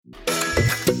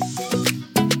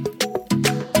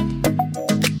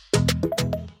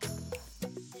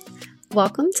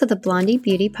Welcome to the Blondie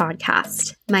Beauty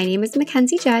Podcast. My name is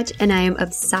Mackenzie Judge, and I am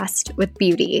obsessed with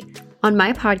beauty. On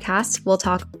my podcast, we'll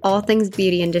talk all things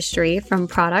beauty industry, from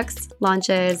products,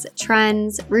 launches,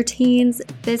 trends, routines,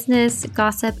 business,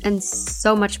 gossip, and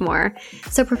so much more.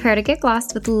 So prepare to get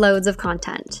glossed with loads of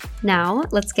content. Now,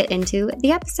 let's get into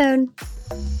the episode.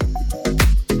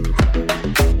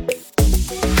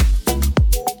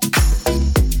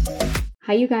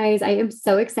 Hi, you guys. I am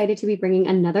so excited to be bringing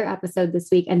another episode this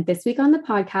week. And this week on the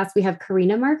podcast, we have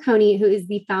Karina Marconi, who is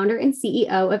the founder and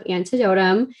CEO of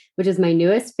Antedotum, which is my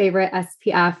newest favorite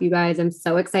SPF. You guys, I'm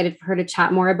so excited for her to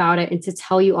chat more about it and to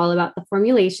tell you all about the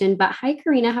formulation. But hi,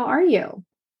 Karina, how are you?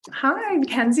 Hi,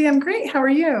 Mackenzie. I'm great. How are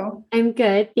you? I'm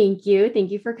good. Thank you.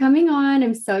 Thank you for coming on.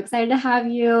 I'm so excited to have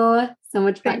you. So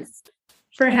much fun. Thanks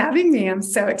for having me. I'm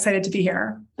so excited to be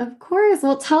here. Of course.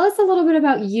 Well, tell us a little bit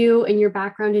about you and your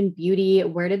background in beauty.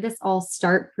 Where did this all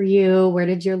start for you? Where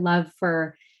did your love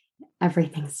for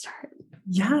everything start?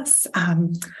 Yes.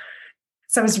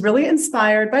 So I was really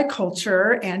inspired by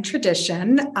culture and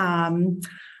tradition.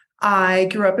 I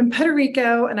grew up in Puerto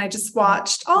Rico, and I just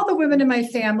watched all the women in my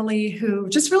family who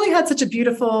just really had such a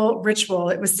beautiful ritual.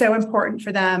 It was so important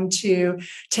for them to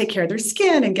take care of their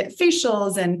skin and get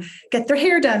facials and get their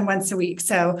hair done once a week.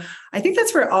 So I think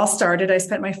that's where it all started. I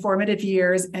spent my formative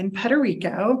years in Puerto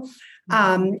Rico.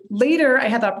 Later, I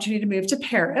had the opportunity to move to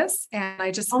Paris, and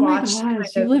I just watched. My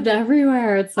gosh, you lived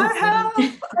everywhere. It's so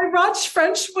I watched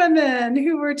French women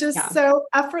who were just so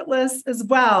effortless as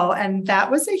well, and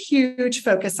that was a huge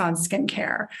focus on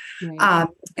skincare,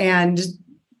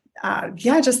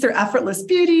 just their effortless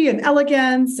beauty and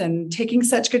elegance, and taking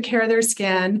such good care of their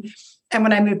skin. And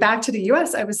when I moved back to the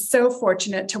U.S., I was so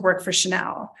fortunate to work for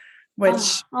Chanel.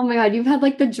 Which oh my God, you've had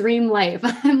like the dream life.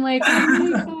 I'm like, oh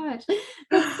my gosh,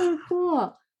 that's so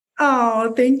cool.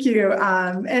 Oh, thank you.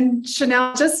 And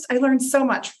Chanel, I learned so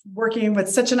much working with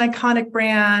such an iconic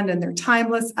brand and their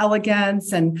timeless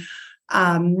elegance. And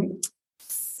that's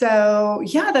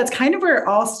kind of where it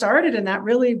all started. And that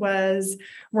really was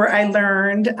where I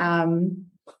learned, that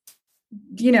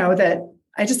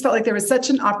I just felt like there was such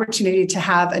an opportunity to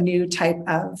have a new type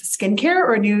of skincare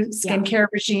or a new skincare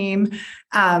regime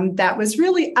that was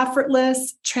really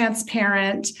effortless,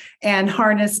 transparent, and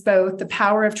harnessed both the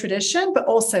power of tradition, but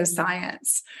also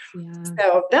science. Yeah.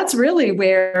 So that's really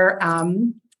where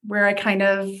I kind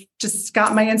of just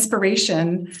got my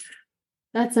inspiration.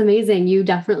 That's amazing. You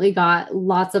definitely got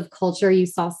lots of culture. You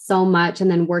saw so much.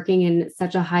 And then working in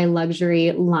such a high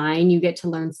luxury line, you get to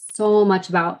learn so much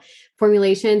about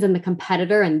formulations and the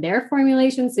competitor and their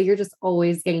formulations. So you're just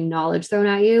always getting knowledge thrown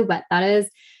at you. But that is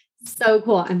so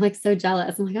cool. I'm like so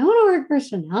jealous. I'm like, I want to work for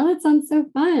Chanel. That sounds so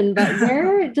fun. But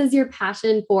where does your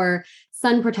passion for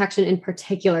sun protection in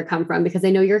particular come from? Because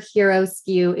I know your hero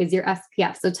SKU is your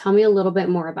SPF. So tell me a little bit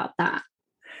more about that.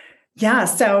 Yeah.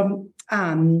 So,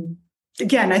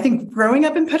 again, I think growing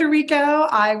up in Puerto Rico,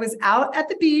 I was out at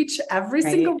the beach every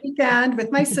single weekend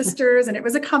with my sisters, and it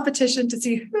was a competition to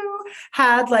see who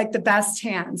had like the best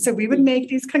tan. So we would make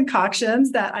these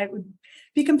concoctions that I would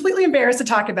be completely embarrassed to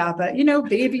talk about, but,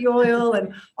 baby oil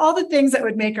and all the things that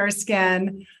would make our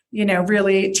skin,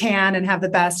 really tan and have the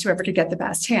best, whoever could get the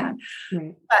best tan.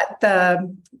 Right. But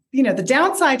the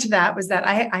downside to that was that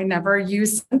I never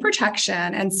used sun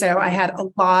protection. And so I had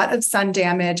a lot of sun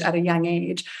damage at a young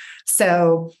age.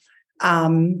 So,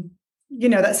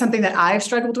 that's something that I've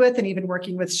struggled with. And even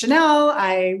working with Chanel,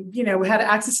 I, had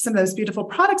access to some of those beautiful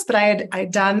products, but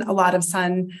I'd done a lot of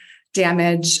sun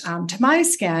damage to my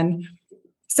skin.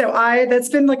 So that's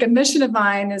been like a mission of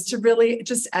mine, is to really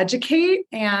just educate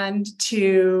and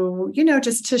to,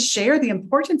 just to share the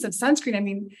importance of sunscreen. I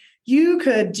mean,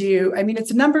 it's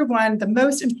the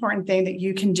most important thing that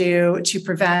you can do to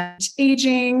prevent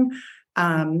aging.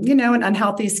 An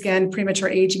unhealthy skin, premature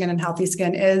aging and unhealthy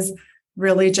skin is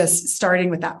really just starting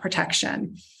with that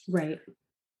protection. Right.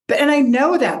 And I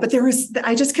know that, but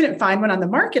I just couldn't find one on the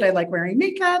market. I like wearing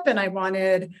makeup, and I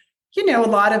wanted, a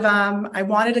lot of I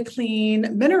wanted a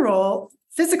clean mineral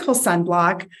physical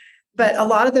sunblock, but a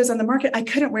lot of those on the market, I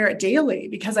couldn't wear it daily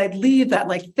because I'd leave that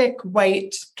like thick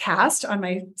white cast on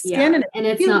my skin. And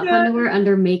it's not fun to wear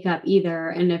under makeup either.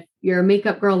 And if you're a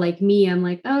makeup girl like me, I'm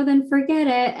like, oh, then forget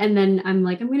it. And then I'm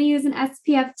like, I'm going to use an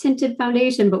SPF tinted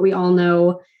foundation, but we all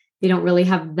know they don't really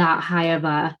have that high of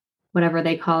a, whatever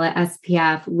they call it,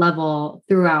 SPF level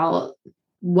throughout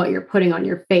what you're putting on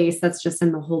your face. That's just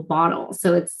in the whole bottle.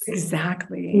 So it's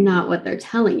exactly not what they're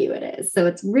telling you it is. So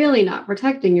it's really not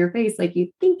protecting your face like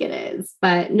you think it is.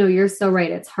 But no, you're so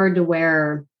right. It's hard to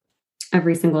wear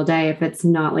every single day if it's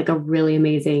not like a really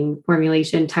amazing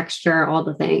formulation, texture, all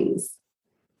the things.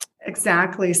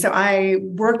 Exactly. So I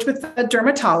worked with a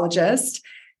dermatologist,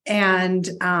 and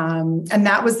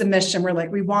that was the mission. We're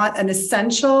like, we want an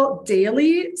essential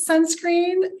daily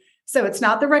sunscreen. So it's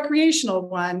not the recreational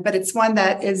one, but it's one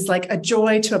that is like a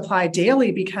joy to apply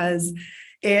daily because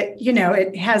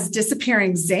it has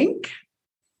disappearing zinc.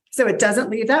 So it doesn't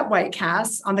leave that white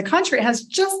cast. On the contrary, it has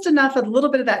just enough, a little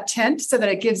bit of that tint so that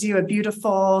it gives you a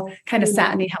beautiful kind of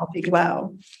satiny, healthy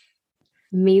glow.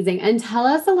 Amazing. And tell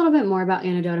us a little bit more about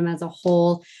Antedotum as a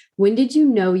whole. When did you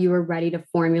know you were ready to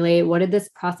formulate? What did this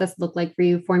process look like for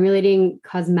you? Formulating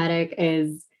cosmetic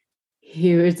is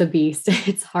huge. It's a beast.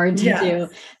 It's hard to do.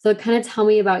 So kind of tell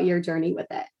me about your journey with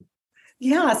it.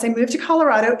 Yes, I moved to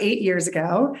Colorado 8 years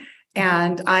ago,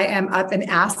 and I am up in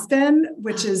Aspen,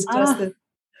 which is just the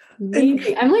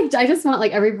amazing. I'm like, I just want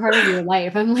like every part of your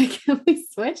life. I'm like, can we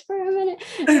switch for a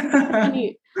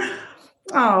minute?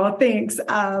 Oh, thanks.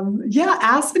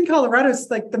 Aspen, Colorado is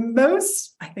like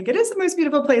I think it is the most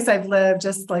beautiful place I've lived.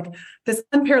 Just like this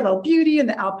unparalleled beauty and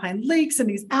the alpine lakes and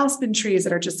these aspen trees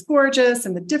that are just gorgeous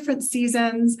and the different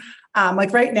seasons.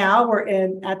 Like right now we're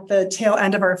at the tail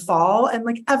end of our fall and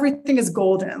like everything is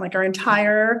golden, like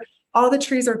all the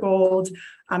trees are gold.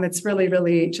 It's really,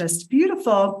 really just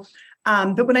beautiful.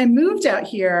 But when I moved out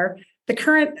here, the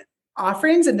current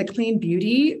offerings in the clean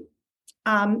beauty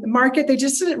market, they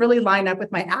just didn't really line up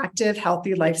with my active,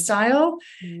 healthy lifestyle.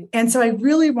 And so I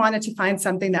really wanted to find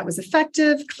something that was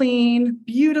effective, clean,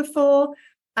 beautiful,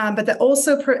 but that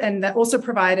also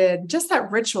provided just that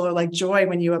ritual or like joy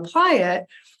when you apply it.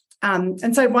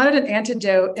 And so I wanted an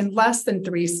antidote in less than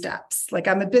 3 steps. Like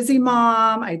I'm a busy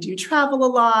mom, I do travel a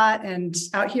lot, and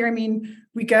out here,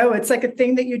 it's like a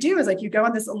thing that you do is like you go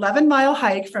on this 11-mile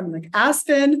hike from like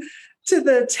Aspen to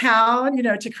the town,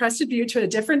 to Crested Butte, to a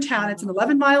different town. It's an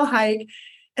 11-mile hike.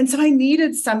 And so I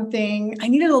needed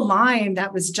a line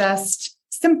that was just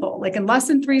simple, like in less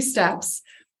than 3 steps.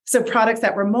 So products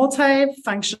that were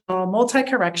multifunctional,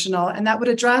 multi-correctional, and that would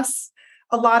address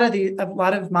a lot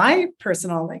of my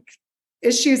personal like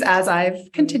issues as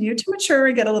I've continued to mature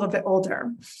and get a little bit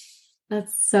older.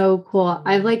 That's so cool.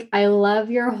 I love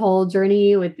your whole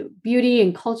journey with beauty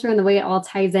and culture and the way it all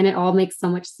ties in. It all makes so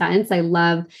much sense. I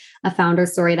love a founder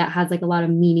story that has like a lot of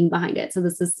meaning behind it. So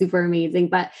this is super amazing.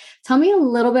 But tell me a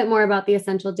little bit more about the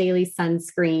Essential Daily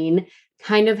Sunscreen,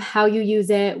 kind of how you use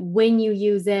it, when you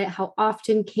use it, how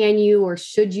often can you or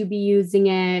should you be using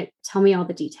it? Tell me all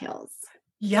the details.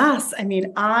 Yes.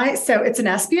 So it's an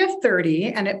SPF 30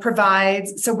 and it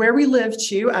provides, so where we live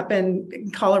too, up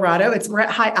in Colorado, we're at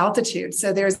high altitude.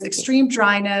 So there's extreme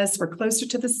dryness. We're closer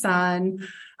to the sun.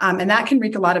 And that can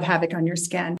wreak a lot of havoc on your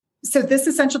skin. So this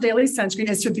Essential Daily Sunscreen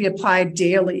is to be applied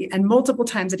daily and multiple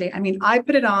times a day. I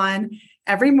put it on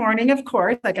every morning, of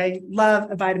course, like I love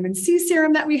a vitamin C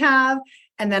serum that we have.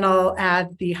 And then I'll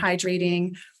add the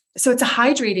hydrating. So it's a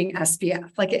hydrating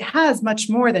SPF. Like it has much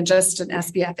more than just an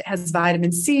SPF. It has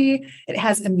vitamin C. It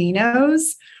has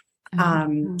aminos.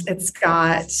 It's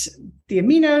got the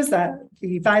aminos,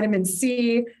 the vitamin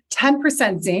C,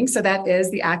 10% zinc. So that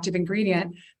is the active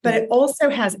ingredient, but it also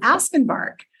has aspen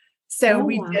bark. So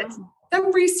we did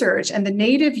some research, and the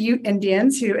native Ute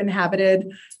Indians who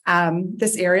inhabited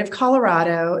this area of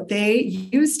Colorado, they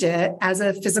used it as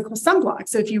a physical sunblock.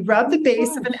 So if you rub the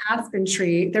base of an aspen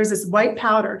tree, there's this white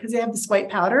powder, because they have this white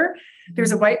powder.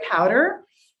 There's a white powder,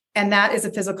 and that is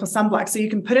a physical sunblock. So you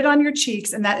can put it on your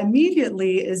cheeks, and that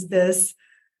immediately is this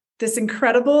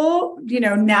incredible,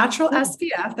 natural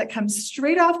SPF that comes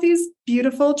straight off these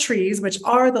beautiful trees, which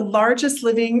are the largest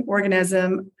living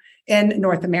organism in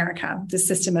North America, the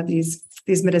system of these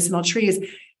medicinal trees.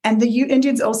 And the Ute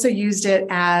Indians also used it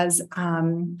as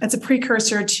a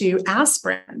precursor to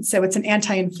aspirin. So it's an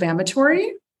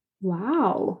anti-inflammatory.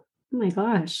 Wow. Oh my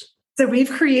gosh. So we've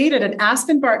created an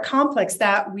aspen bark complex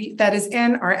that is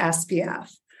in our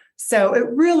SPF. So it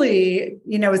really,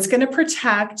 it's going to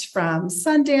protect from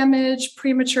sun damage,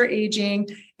 premature aging.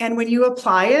 And when you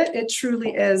apply it, it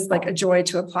truly is like a joy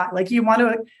to apply. Like you want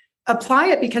to apply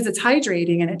it because it's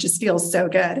hydrating and it just feels so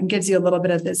good and gives you a little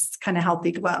bit of this kind of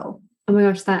healthy glow. Oh my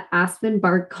gosh, that aspen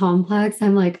bark complex.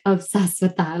 I'm like obsessed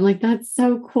with that. I'm like, that's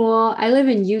so cool. I live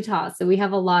in Utah, so we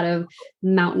have a lot of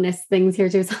mountainous things here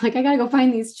too. So I'm like, I gotta go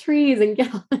find these trees and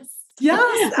get all this.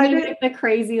 Yes. I'm like the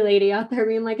crazy lady out there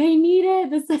being like, I need it.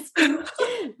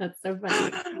 That's so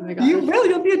funny. Oh my gosh.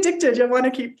 You'll be addicted. You'll want to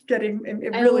keep getting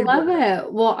it. Really I love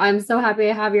it. Well, I'm so happy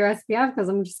to have your SPF because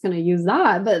I'm just going to use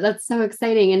that, but that's so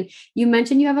exciting. And you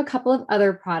mentioned you have a couple of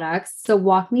other products. So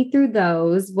walk me through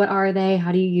those. What are they?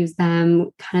 How do you use them?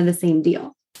 Kind of the same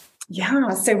deal. Yeah.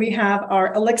 So we have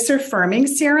our Elixir Firming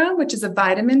Serum, which is a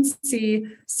vitamin C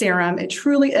serum. It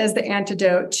truly is the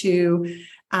antidote to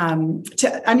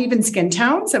to uneven skin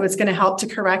tone. So it's going to help to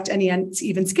correct any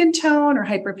uneven skin tone or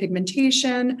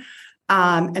hyperpigmentation.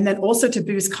 And then also to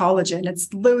boost collagen.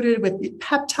 It's loaded with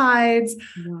peptides,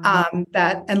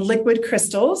 and liquid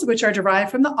crystals, which are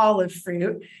derived from the olive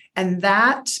fruit. And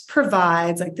that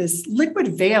provides like this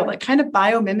liquid veil. It kind of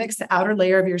biomimics the outer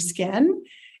layer of your skin.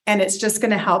 And it's just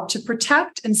going to help to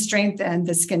protect and strengthen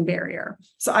the skin barrier.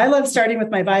 So I love starting with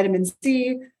my vitamin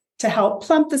C to help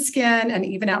plump the skin and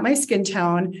even out my skin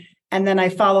tone. And then I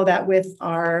follow that with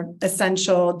our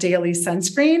essential daily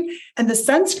sunscreen. And the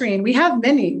sunscreen, we have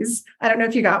minis. I don't know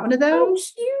if you got one of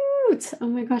those. Oh, cute. Oh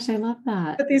my gosh, I love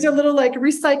that. But these are little like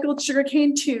recycled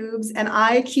sugarcane tubes. And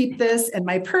I keep this in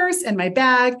my purse and my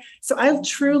bag. So I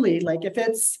truly like if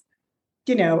it's,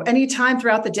 anytime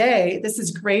throughout the day, this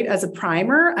is great as a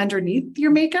primer underneath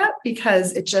your makeup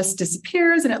because it just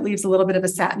disappears and it leaves a little bit of a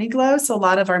satiny glow. So a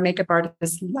lot of our makeup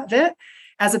artists love it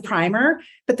as a primer.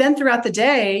 But then throughout the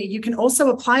day, you can also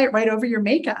apply it right over your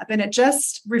makeup and it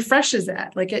just refreshes it.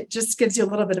 Like it just gives you a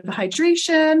little bit of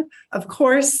hydration. Of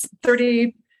course,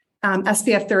 30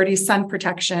 SPF 30 sun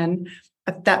protection,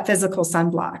 that physical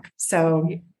sunblock. So,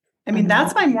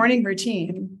 that's my morning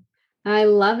routine. I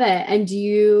love it. And do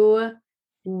you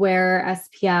wear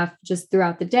SPF just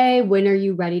throughout the day? When are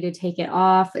you ready to take it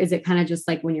off? Is it kind of just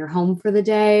like when you're home for the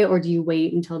day, or do you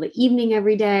wait until the evening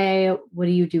every day? What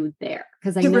do you do there?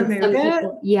 Because I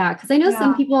know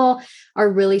some people are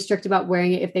really strict about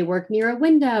wearing it if they work near a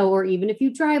window or even if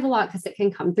you drive a lot because it can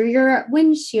come through your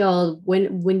windshield.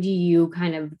 When do you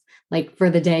kind of like for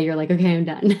the day, you're like, okay, I'm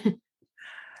done?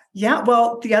 Yeah.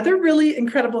 Well, the other really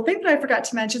incredible thing that I forgot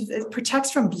to mention is it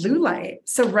protects from blue light.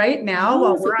 So right now,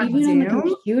 while we're on Zoom, the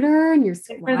computer and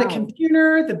the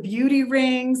computer, the beauty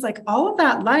rings, like all of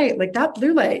that light, like that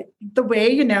blue light, the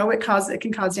way, it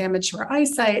can cause damage to our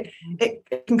eyesight.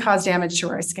 It can cause damage to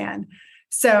our skin.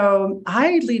 So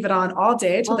I leave it on all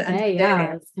day till the end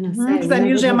of the day. Because I'm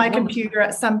usually on my computer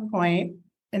at some point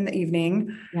in the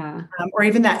evening, or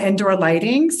even that indoor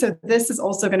lighting. So this is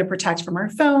also going to protect from our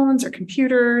phones or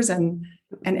computers and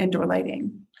indoor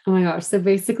lighting. Oh my gosh. So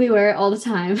basically wear it all the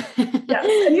time.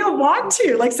 Yes. And you'll want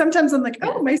to, like, sometimes I'm like,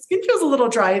 oh, my skin feels a little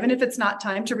dry, even if it's not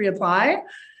time to reapply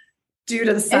due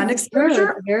to the sun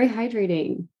exposure. It's very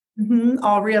hydrating.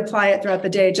 I'll reapply it throughout the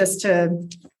day just to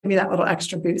give me that little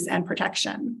extra boost and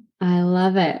protection. I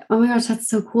love it. Oh my gosh, that's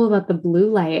so cool about the blue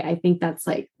light. I think that's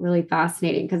like really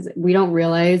fascinating because we don't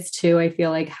realize too, I feel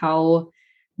like how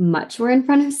much we're in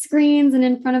front of screens and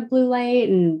in front of blue light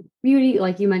and beauty,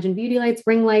 like you mentioned, beauty lights,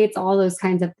 ring lights, all those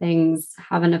kinds of things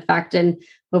have an effect and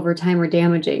over time are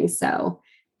damaging. So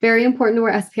very important to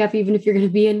wear SPF, even if you're going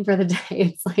to be in for the day.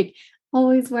 It's like,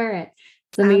 always wear it.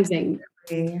 It's amazing.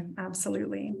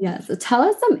 Absolutely. Yeah. So tell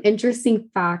us some interesting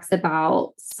facts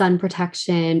about sun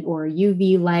protection or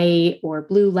UV light or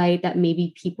blue light that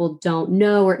maybe people don't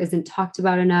know or isn't talked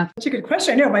about enough. That's a good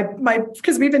question. I know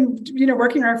because we've been,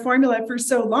 working our formula for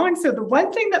so long. So the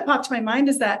one thing that popped to my mind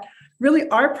is that really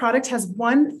our product has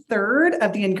 1/3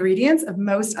 of the ingredients of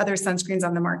most other sunscreens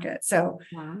on the market. So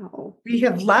we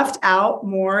have left out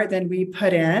more than we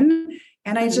put in.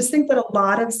 And I just think that a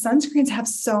lot of sunscreens have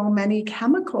so many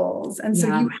chemicals. And so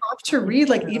you have to read,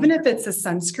 like, even if it's a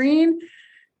sunscreen,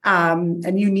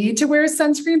 and you need to wear a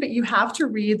sunscreen, but you have to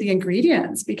read the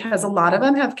ingredients because a lot of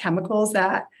them have chemicals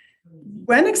that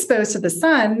when exposed to the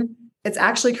sun, it's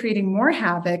actually creating more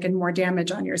havoc and more damage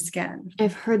on your skin.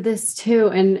 I've heard this too.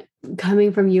 And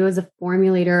coming from you as a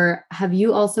formulator, have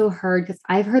you also heard, because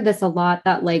I've heard this a lot,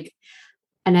 that like,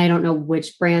 and I don't know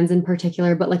which brands in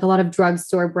particular, but like a lot of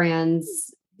drugstore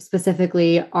brands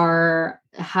specifically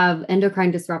have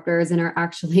endocrine disruptors and are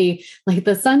actually like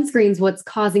the sunscreens, what's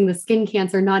causing the skin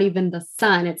cancer, not even the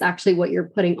sun. It's actually what you're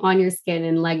putting on your skin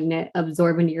and letting it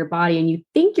absorb into your body. And you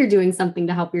think you're doing something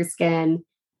to help your skin,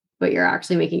 but you're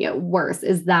actually making it worse.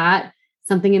 Is that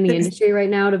something in the industry right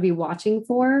now to be watching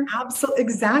for? Absolutely.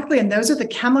 Exactly. And those are the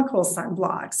chemical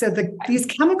sunblocks. So these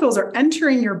chemicals are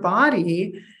entering your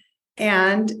body.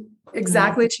 And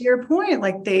exactly to your point,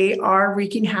 like they are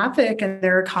wreaking havoc and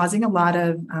they're causing a lot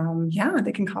of,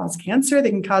 they can cause cancer. They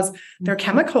can cause their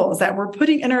chemicals that we're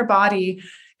putting in our body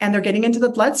and they're getting into the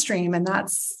bloodstream. And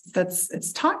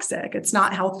it's toxic. It's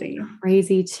not healthy.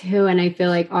 Crazy too. And I feel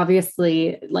like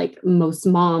obviously like most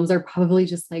moms are probably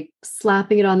just like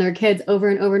slapping it on their kids over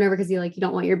and over and over because you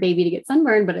don't want your baby to get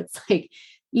sunburned, but it's like,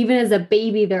 even as a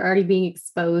baby, they're already being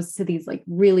exposed to these like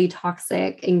really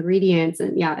toxic ingredients.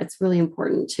 And it's really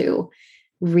important to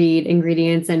read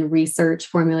ingredients and research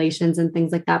formulations and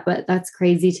things like that. But that's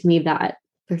crazy to me that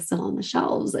they're still on the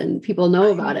shelves and people know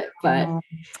about it. But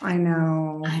I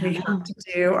know we have to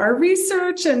do our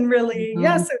research and really,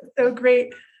 so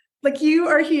great like you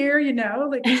are here,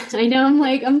 like I know.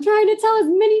 I'm trying to tell as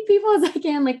many people as I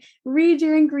can, like read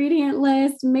your ingredient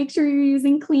list, make sure you're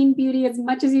using clean beauty as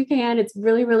much as you can. It's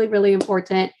really, really, really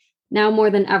important now more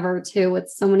than ever too, with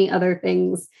so many other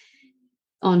things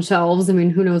on shelves. I mean,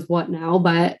 who knows what now,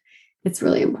 but it's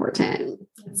really important.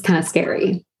 It's kind of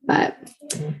scary, but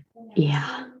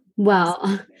yeah.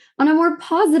 Well, on a more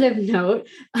positive note,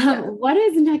 what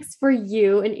is next for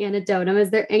you in Antedotum? Is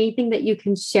there anything that you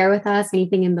can share with us?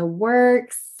 Anything in the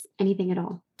works? Anything at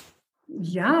all?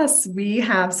 Yes, we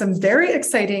have some very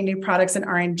exciting new products in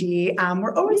R&D.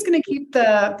 We're always going to keep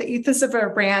the ethos of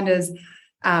our brand is,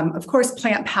 of course,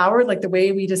 plant powered, like the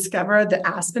way we discover the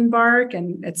aspen bark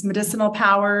and its medicinal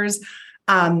powers.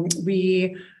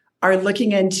 We are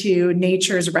looking into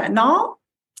nature's retinol,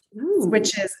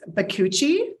 which is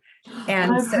bakuchi.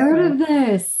 And I've heard of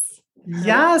this.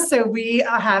 Yeah, so we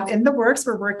have in the works,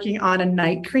 we're working on a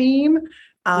night cream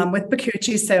with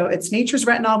bakuchi. So it's nature's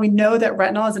retinol. We know that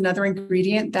retinol is another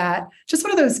ingredient that just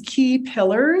one of those key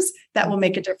pillars that will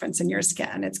make a difference in your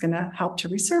skin. It's going to help to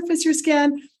resurface your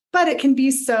skin, but it can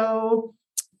be so,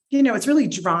 it's really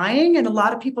drying and a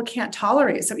lot of people can't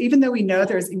tolerate. So even though we know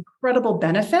there's incredible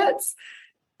benefits,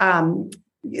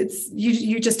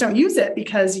 you just don't use it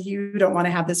because you don't want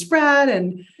to have this red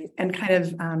and kind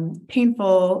of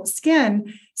painful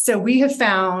skin. So we have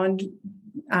found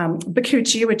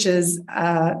bakuchi, which is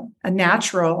a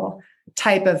natural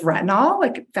type of retinol,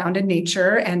 like found in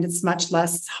nature, and it's much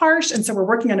less harsh. And so we're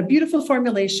working on a beautiful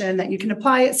formulation that you can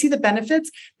apply it, see the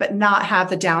benefits, but not have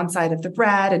the downside of the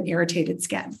red and irritated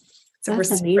skin. So we're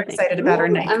super excited about our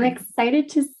night. I'm excited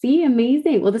to see.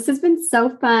 Amazing. Well, this has been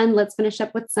so fun. Let's finish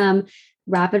up with some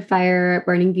rapid fire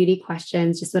burning beauty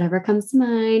questions, just whatever comes to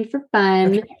mind for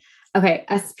fun. Okay.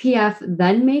 SPF,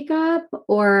 then makeup,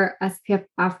 or SPF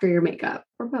after your makeup,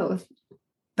 or both?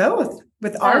 Both.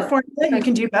 With our formula, you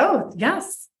can do both.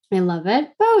 Yes. I love it.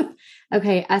 Both.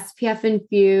 Okay. SPF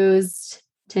infused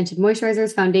tinted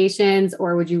moisturizers, foundations,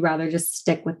 or would you rather just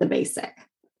stick with the basic?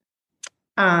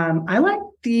 I like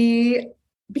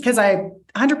because I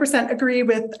 100% agree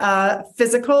with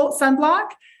physical sunblock.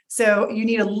 So you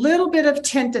need a little bit of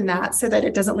tint in that so that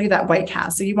it doesn't leave that white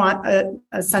cast. So you want a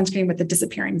sunscreen with a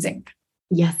disappearing zinc.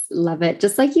 Yes, love it.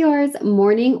 Just like yours.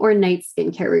 Morning or night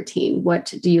skincare routine?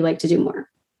 What do you like to do more?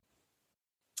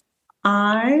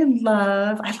 I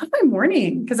love my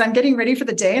morning because I'm getting ready for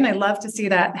the day and I love to see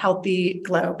that healthy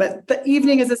glow. But the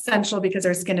evening is essential because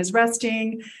our skin is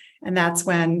resting. And that's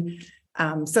when,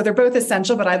 so they're both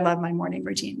essential, but I love my morning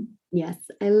routine. Yes,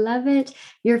 I love it.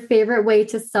 Your favorite way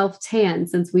to self-tan,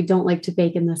 since we don't like to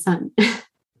bake in the sun?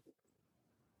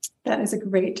 That is a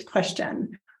great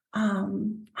question.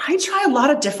 I try a lot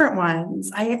of different ones.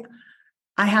 I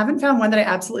haven't found one that I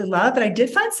absolutely love, but I did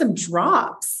find some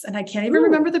drops and I can't even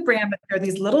remember the brand, but they're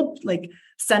these little like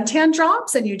suntan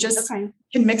drops and you just can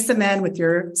mix them in with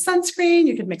your sunscreen.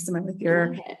 You can mix them in with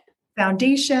your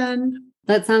foundation.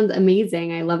 That sounds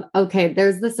amazing. I love,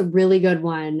 there's this really good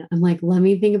one. I'm like, let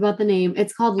me think about the name.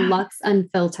 It's called Luxe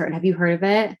Unfiltered. Have you heard of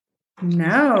it?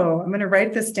 No, I'm going to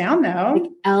write this down though. Like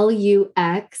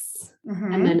LUX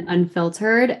and then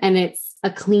unfiltered. And it's a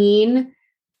clean,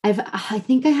 I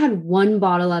think I had one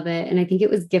bottle of it and I think it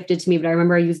was gifted to me, but I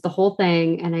remember I used the whole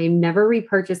thing and I never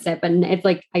repurchased it, but it's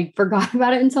like, I forgot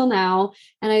about it until now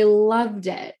and I loved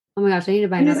it. Oh my gosh, I need to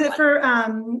buy another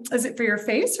one. Is it for your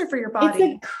face or for your body?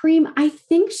 It's a cream. I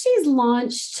think she's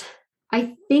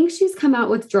come out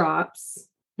with drops.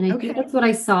 And I think that's what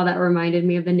I saw that reminded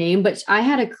me of the name. But I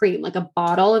had a cream, like a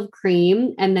bottle of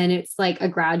cream. And then it's like a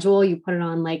gradual, you put it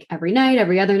on like every night,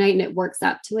 every other night, and it works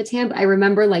up to a tan. But I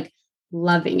remember like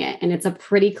loving it. And it's a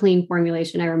pretty clean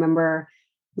formulation. I remember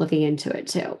looking into it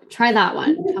too. Try that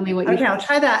one. Tell me what you think. I'll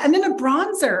try that. And then a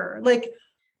bronzer.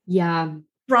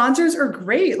 Bronzers are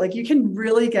great. Like you can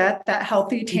really get that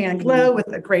healthy tan glow with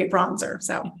a great bronzer.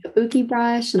 So a kabuki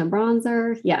brush and a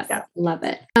bronzer. Yes. Love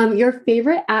it. Your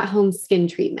favorite at-home skin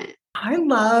treatment? I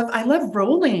love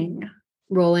rolling.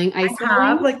 Rolling, ice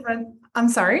rolling? I'm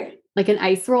sorry? Like an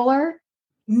ice roller?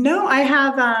 No, I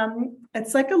have,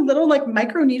 it's like a little like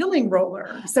micro needling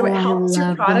roller. So it helps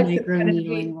your product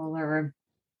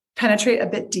penetrate a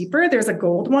bit deeper. There's a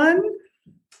gold one.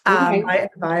 By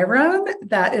Environ.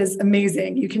 That is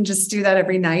amazing. You can just do that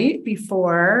every night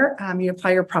before you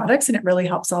apply your products, and it really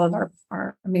helps all of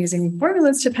our amazing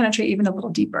formulas to penetrate even a little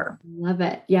deeper. Love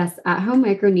it. Yes. At home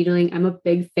microneedling, I'm a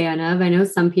big fan of. I know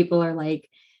some people are like,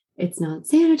 it's not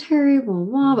sanitary, blah,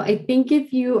 blah, but I think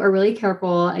if you are really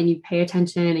careful and you pay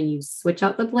attention and you switch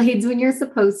out the blades when you're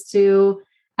supposed to,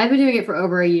 I've been doing it for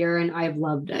over a year and I've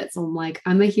loved it. So I'm like,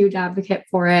 I'm a huge advocate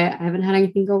for it. I haven't had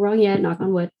anything go wrong yet, knock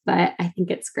on wood, but I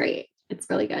think it's great. It's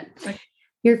really good. Okay.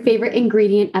 Your favorite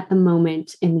ingredient at the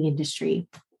moment in the industry?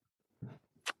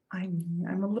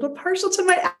 I'm a little partial to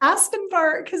my aspen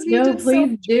bark because we No, did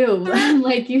please do.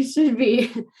 Like you should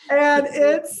be. and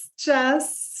it's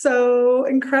just so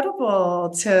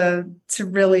incredible to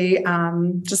really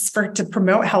to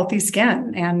promote healthy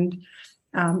skin. And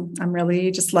I'm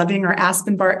really just loving our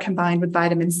aspen bark combined with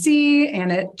vitamin C,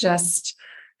 and it just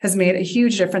has made a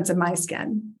huge difference in my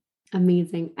skin.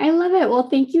 Amazing. I love it. Well,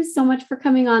 thank you so much for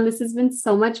coming on. This has been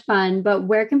so much fun, but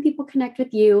where can people connect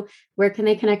with you? Where can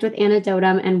they connect with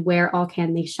Antedotum, and where all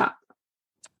can they shop?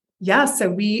 Yeah, so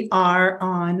we are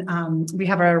on, we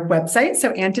have our website,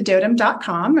 so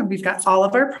antedotum.com, and we've got all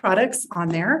of our products on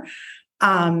there.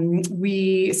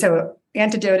 So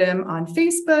Antedotum on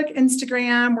Facebook,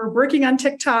 Instagram, we're working on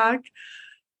TikTok.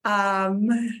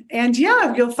 And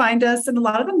yeah, you'll find us in a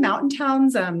lot of the mountain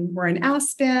towns. We're in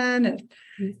Aspen,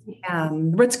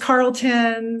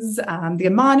 Ritz-Carlton's, the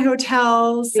Amman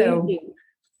Hotel. So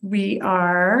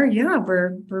we're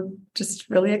just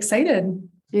really excited.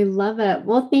 I love it.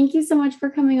 Well, thank you so much for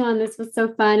coming on. This was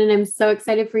so fun. And I'm so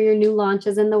excited for your new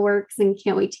launches in the works and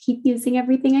can't wait to keep using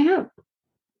everything I have.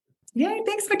 Yay.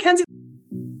 Thanks, Mackenzie.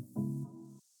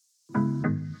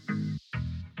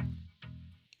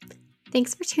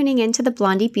 Thanks for tuning in to the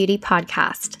Blondie Beauty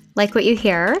Podcast. Like what you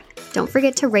hear? Don't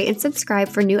forget to rate and subscribe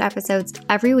for new episodes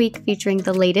every week featuring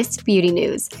the latest beauty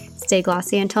news. Stay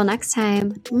glossy until next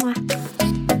time. Mwah.